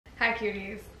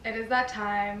cuties, it is that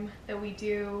time that we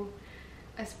do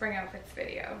a spring outfits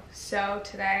video. So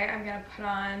today I'm gonna put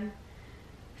on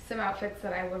some outfits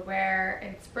that I would wear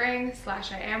in spring /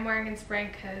 I am wearing in spring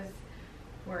because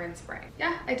we're in spring.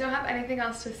 Yeah, I don't have anything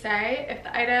else to say. If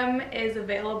the item is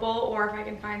available or if I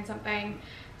can find something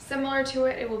similar to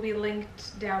it, it will be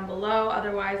linked down below.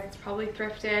 Otherwise, it's probably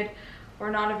thrifted or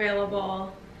not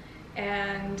available,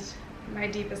 and my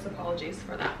deepest apologies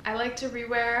for that. I like to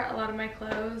rewear a lot of my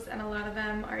clothes, and a lot of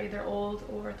them are either old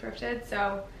or thrifted,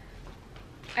 so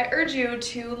I urge you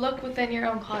to look within your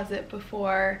own closet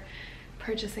before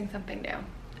purchasing something new.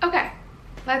 Okay,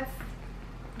 let's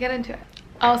get into it.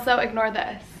 Also, ignore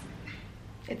this.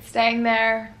 It's staying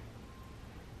there.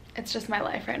 It's just my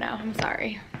life right now. I'm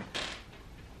sorry.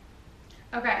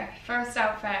 Okay, first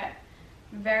outfit.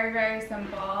 Very, very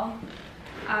simple.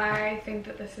 I think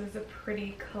that this is a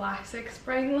pretty classic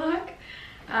spring look.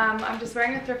 I'm just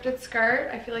wearing a thrifted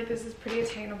skirt. I feel like this is pretty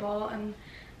attainable in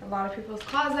a lot of people's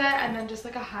closet, and then just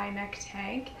like a high neck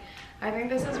tank. I think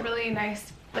this is really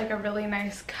nice, like a really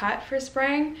nice cut for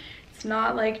spring. It's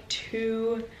not like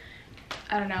too,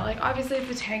 I don't know, like obviously it's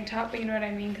a tank top, but you know what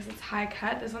I mean, because it's high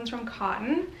cut. This one's from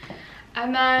cotton.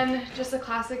 And then just a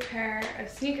classic pair of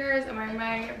sneakers. I'm wearing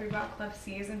my Reebok Cliff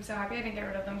C's. I'm so happy I didn't get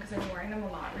rid of them because I've been wearing them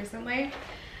a lot recently.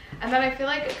 And then I feel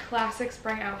like classic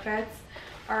spring outfits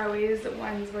are always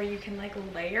ones where you can like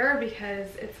layer,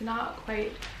 because it's not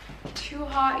quite too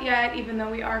hot yet, even though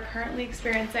we are currently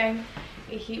experiencing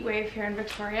a heat wave here in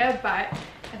Victoria. But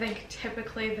I think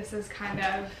typically this is kind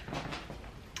of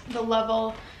the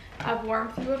level of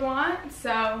warmth you would want.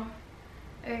 So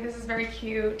I think this is very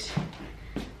cute.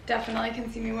 Definitely can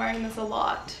see me wearing this a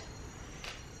lot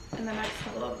in the next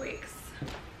couple of weeks.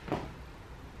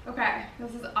 Okay,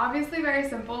 this is obviously very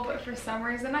simple, but for some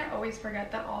reason I always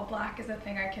forget that all black is a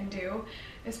thing I can do,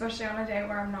 especially on a day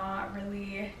where I'm not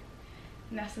really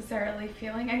necessarily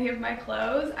feeling any of my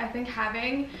clothes. I think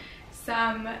having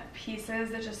some pieces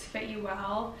that just fit you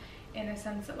well, in a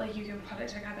sense that like you can put it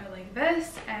together like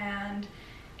this and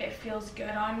it feels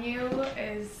good on you,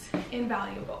 is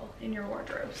invaluable in your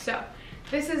wardrobe. So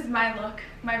this is my look,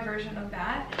 my version of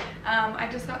that. I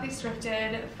just got these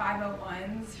thrifted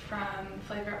 501s from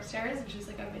Flavor Upstairs, which is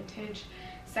like a vintage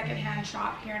secondhand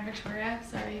shop here in Victoria.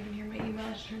 Sorry, you can hear my email,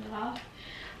 I should turn it off.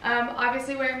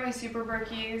 Obviously wearing my Super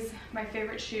Berkeys, my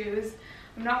favorite shoes.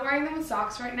 I'm not wearing them with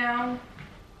socks right now.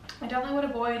 I definitely would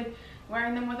avoid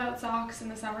wearing them without socks in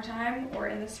the summertime or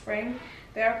in the spring.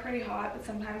 They are pretty hot, but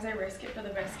sometimes I risk it for the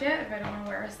biscuit if I don't want to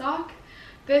wear a sock.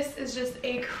 This is just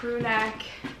a crew neck.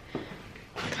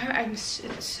 It's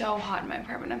so hot in my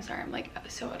apartment. I'm sorry, I'm like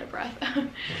so out of breath.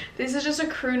 This is just a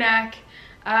crew neck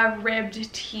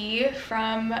ribbed tee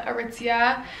from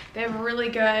Aritzia. They have really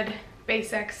good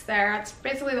basics there. That's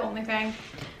basically the only thing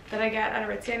that I get at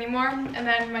Aritzia anymore. And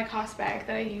then my Cost bag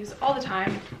that I use all the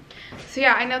time. So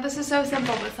yeah, I know this is so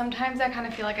simple, but sometimes I kind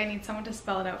of feel like I need someone to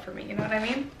spell it out for me, you know what I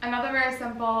mean? Another very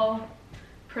simple,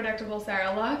 predictable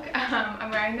Sarah look.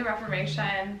 I'm wearing the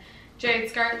Reformation jade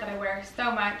skirt that I wear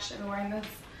so much. I've been wearing this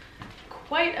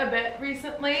quite a bit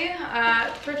recently.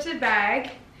 Thrifted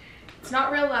bag. It's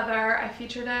not real leather. I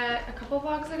featured it a couple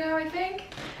vlogs ago, I think.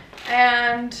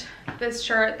 And this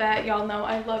shirt that y'all know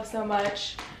I love so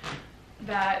much,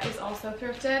 that is also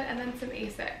thrifted. And then some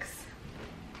Asics.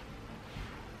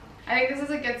 I think this is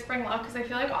a good spring look because I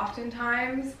feel like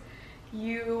oftentimes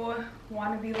you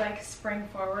want to be like spring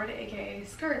forward, aka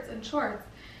skirts and shorts,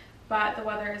 but the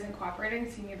weather isn't cooperating,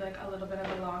 so you need like a little bit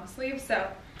of a long sleeve. So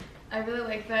I really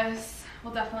like this.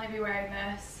 We'll definitely be wearing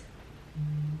this.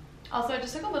 Also, I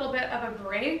just took a little bit of a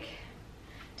break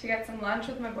to get some lunch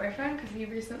with my boyfriend because he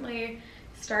recently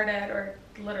started, or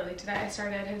literally today,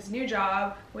 started his new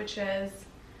job, which is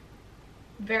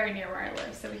very near where I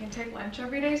live, so we can take lunch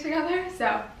every day together.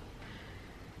 So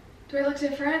do I look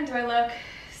different? Do I look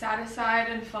satisfied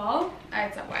and full? I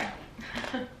had Subway.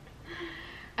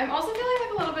 I'm also feeling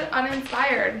like a little bit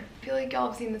uninspired. I feel like y'all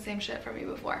have seen the same shit from me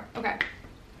before. Okay,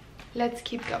 let's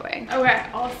keep going. Okay,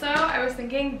 also I was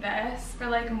thinking this for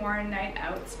like more night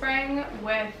out spring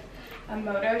with a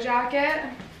moto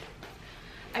jacket.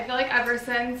 I feel like ever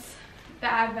since the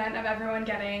advent of everyone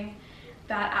getting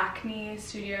that Acne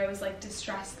Studios like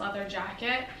distressed leather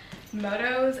jacket,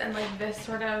 motos and like this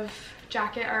sort of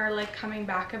jacket are like coming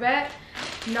back a bit.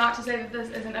 Not to say that this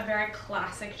isn't a very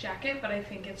classic jacket, but I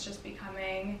think it's just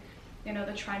becoming, you know,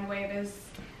 the trend wave is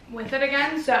with it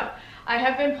again. So I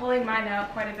have been pulling mine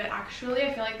out quite a bit actually.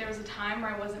 I feel like there was a time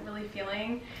where I wasn't really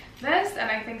feeling this,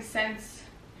 and I think since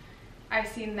I've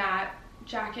seen that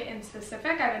jacket in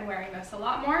specific, I've been wearing this a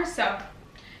lot more. So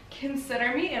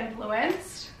consider me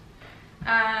influenced.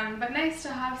 But nice to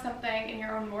have something in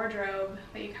your own wardrobe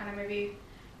that you kind of maybe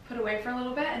put away for a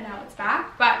little bit and now it's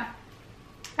back. But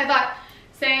I thought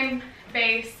same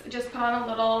base, just put on a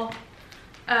little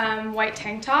white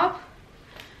tank top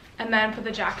and then put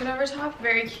the jacket over top.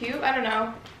 Very cute. I don't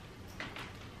know.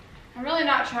 I'm really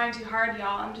not trying too hard,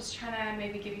 y'all. I'm just trying to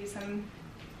maybe give you just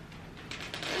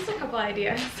a couple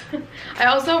ideas. I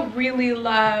also really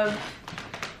love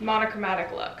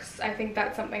monochromatic looks. I think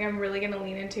that's something I'm really going to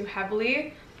lean into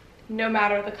heavily, no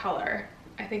matter the color.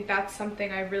 I think that's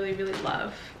something I really, really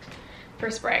love for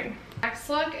spring. Next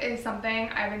look is something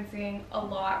I've been seeing a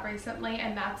lot recently,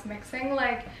 and that's mixing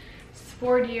like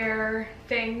sportier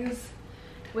things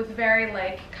with very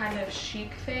like kind of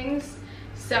chic things.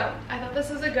 So I thought this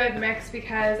was a good mix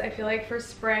because I feel like for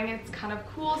spring it's kind of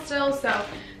cool still. So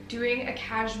doing a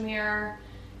cashmere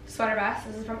sweater vest,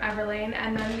 this is from Everlane,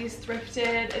 and then these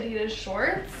thrifted Adidas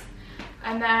shorts,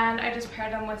 and then I just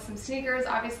paired them with some sneakers.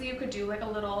 Obviously you could do like a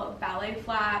little ballet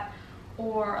flat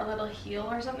or a little heel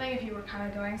or something if you were kind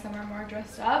of going somewhere more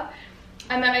dressed up.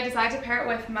 And then I decided to pair it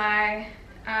with my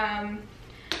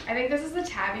I think this is the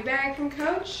Tabby bag from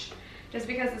Coach, just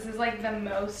because this is like the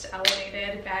most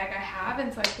elevated bag I have,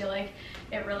 and so I feel like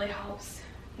it really helps,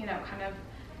 you know, kind of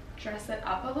dress it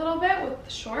up a little bit with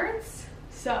the shorts.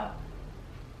 So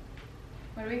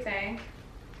what do we think?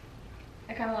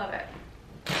 I kind of love it.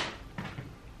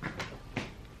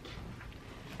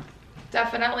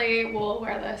 Definitely will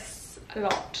wear this a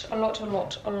lot.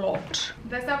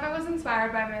 This outfit was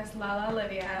inspired by Miss Lala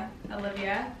Olivia.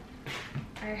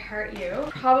 I heart you.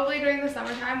 Probably during the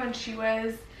summertime when she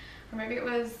was, or maybe it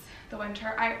was the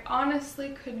winter. I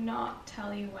honestly could not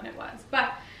tell you when it was,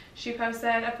 but she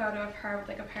posted a photo of her with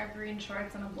like a pair of green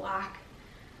shorts and a black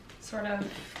sort of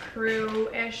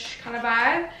crew-ish kind of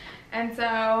vibe. And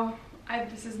so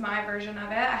this is my version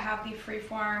of it. I have the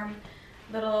freeform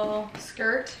little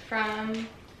skirt from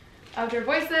Outdoor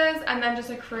Voices, and then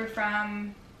just a crew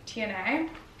from TNA,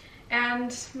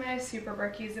 and my super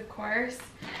Berkeys, of course.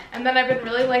 And then I've been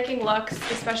really liking looks,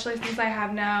 especially since I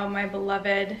have now my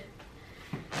beloved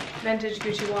vintage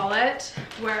Gucci wallet,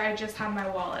 where I just have my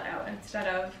wallet out instead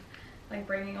of like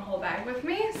bringing a whole bag with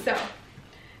me. So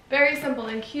very simple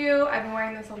and cute. I've been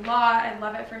wearing this a lot. I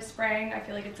love it for spring. I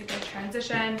feel like it's a good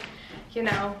transition. You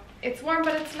know, it's warm,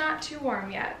 but it's not too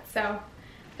warm yet. So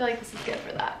I feel like this is good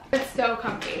for that. It's so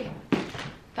comfy.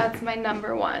 That's my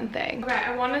number one thing. Okay,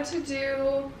 I wanted to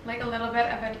do like a little bit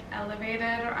of an elevated,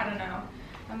 or I don't know.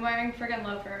 I'm wearing friggin'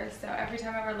 loafers, so every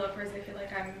time I wear loafers, I feel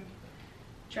like I'm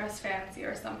dressed fancy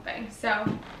or something. So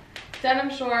denim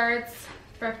shorts,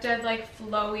 thrifted like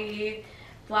flowy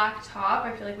black top.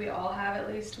 I feel like we all have at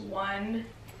least one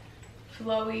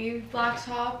flowy black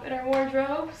top in our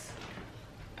wardrobes.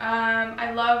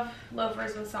 I love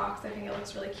loafers with socks. I think it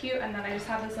looks really cute. And then I just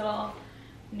have this little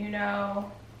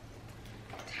Nuno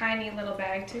tiny little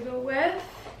bag to go with.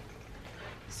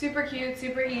 Super cute,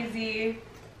 super easy.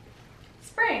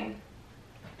 Spring.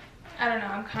 I don't know,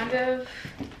 I'm kind of...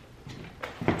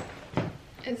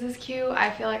 Is this cute?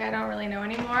 I feel like I don't really know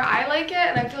anymore. I like it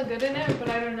and I feel good in it, but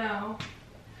I don't know.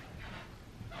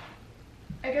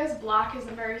 I guess black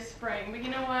isn't very spring, but you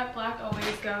know what? Black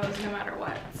always goes no matter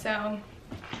what. So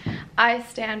I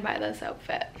stand by this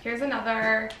outfit. Here's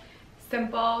another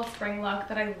simple spring look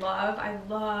that I love. I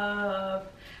love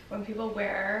when people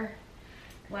wear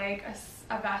like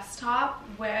a vest top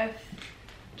with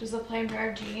just a plain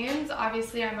pair of jeans.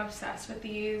 Obviously I'm obsessed with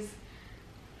these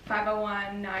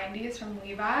 501 90s from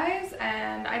Levi's,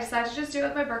 and I decided to just do it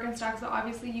with my Birkenstocks. So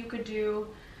obviously you could do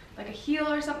like a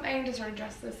heel or something to sort of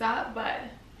dress this up, but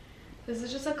this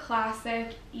is just a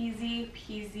classic easy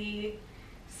peasy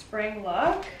spring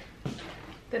look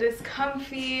that is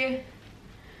comfy,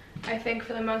 I think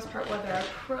for the most part weather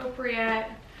appropriate,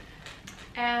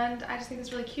 and I just think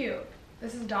it's really cute.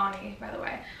 This is Donnie, by the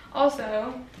way.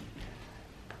 Also,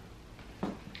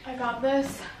 I got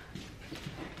this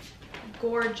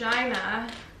Gorgina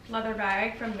leather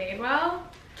bag from Madewell.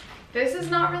 This is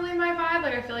not really my vibe.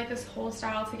 Like I feel like this whole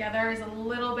style together is a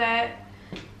little bit,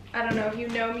 I don't know if you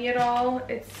know me at all.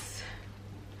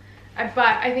 But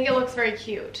I think it looks very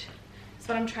cute. That's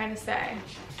what I'm trying to say.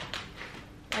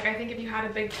 Like I think if you had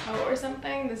a big toe or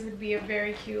something, this would be a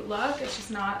very cute look. It's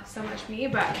just not so much me,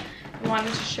 but I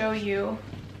wanted to show you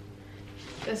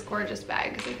this gorgeous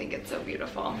bag because I think it's so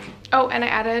beautiful. Oh, and I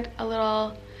added a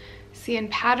little CN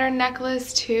pattern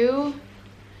necklace too.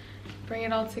 Bring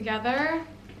it all together.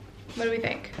 What do we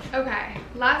think? Okay,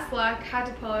 last look, had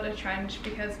to pull out a trench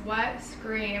because what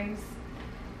screams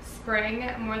spring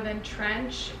more than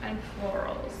trench and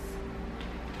florals?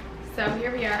 So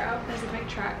here we are. Oh, there's a big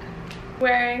truck.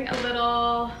 Wearing a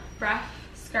little ref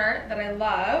skirt that I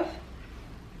love.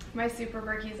 My Super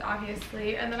Berkeys,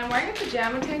 obviously. And then I'm wearing a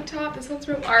pajama tank top. This one's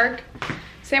from ARC.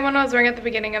 Same one I was wearing at the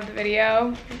beginning of the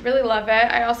video. Really love it.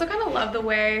 I also kind of love the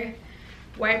way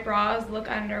white bras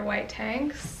look under white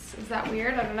tanks. Is that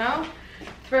weird? I don't know.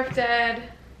 Thrifted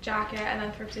jacket and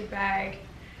then thrifted bag.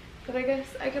 But I guess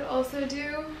I could also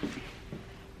do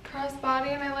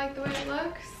crossbody, and I like the way it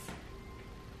looks.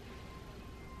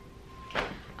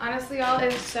 Honestly, y'all,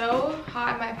 it is so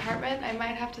hot in my apartment, I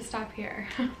might have to stop here.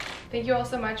 Thank you all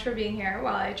so much for being here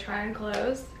while I try on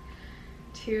clothes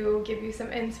to give you some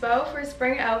inspo for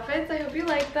spring outfits. I hope you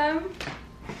like them.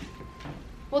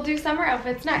 We'll do summer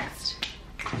outfits next.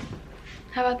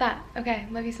 How about that? Okay,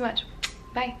 love you so much.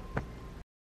 Bye.